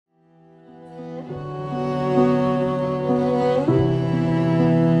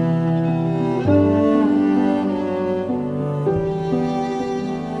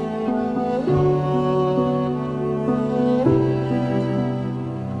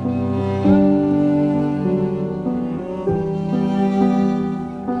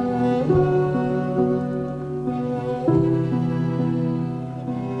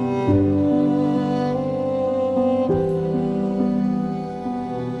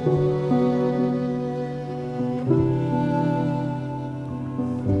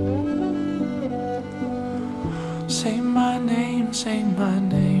Say my name, say my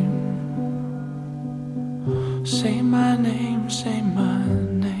name. Say my name, say my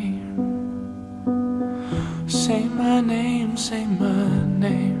name. Say my name, say my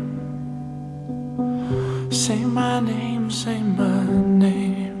name. Say my name, say my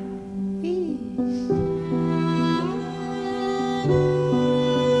name.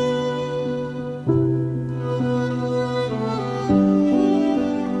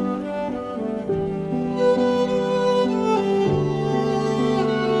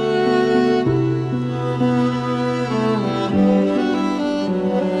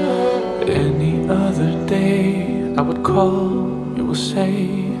 Any other day I would call, you will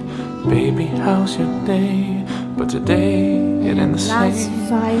say, baby, how's your day? But today it ain't the same.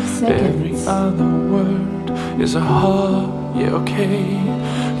 5 seconds. Every other word is a ha, yeah, okay.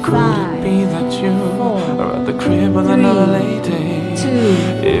 Could it be that you are at the crib with another lady? 2,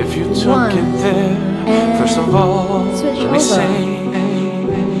 If you took it there, first of all, let me say,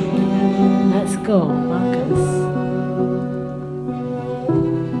 let's go, Marcus.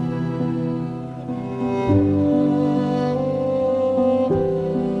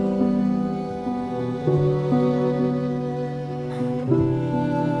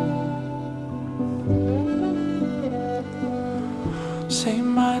 say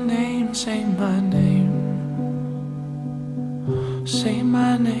my name, say my name. Say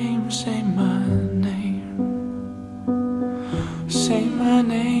my name, say my name. Say my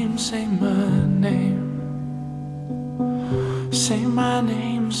name, say my name. Say my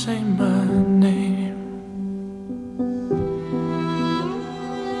name, say my name.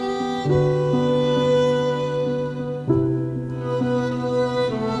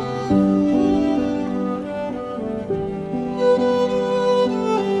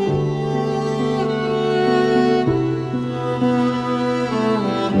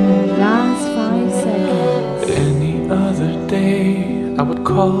 Last 5 seconds. Any other day I would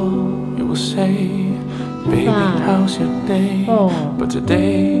call, you will say, baby, 5, how's your day? 4, But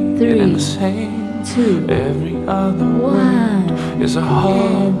today it ain't the same. 2, Every other 1. word is a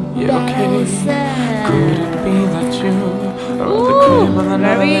hug, yeah, okay. Could it be that you are at the crib with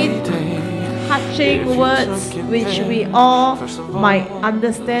another very lady? touching words which we all might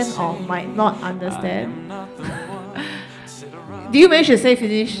understand or might not understand. Do you manage to say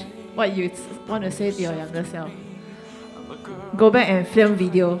finish what you want to say to your younger self? Go back and film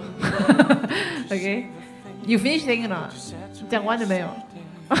video. Okay? You finish saying or not? 讲完了没有?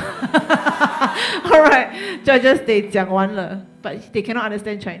 Alright, judges they 讲完了 but they cannot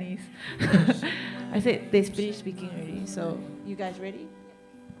understand Chinese. I said they finished speaking already, so you guys ready?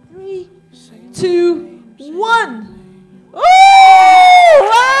 3, 2, 1. Woo!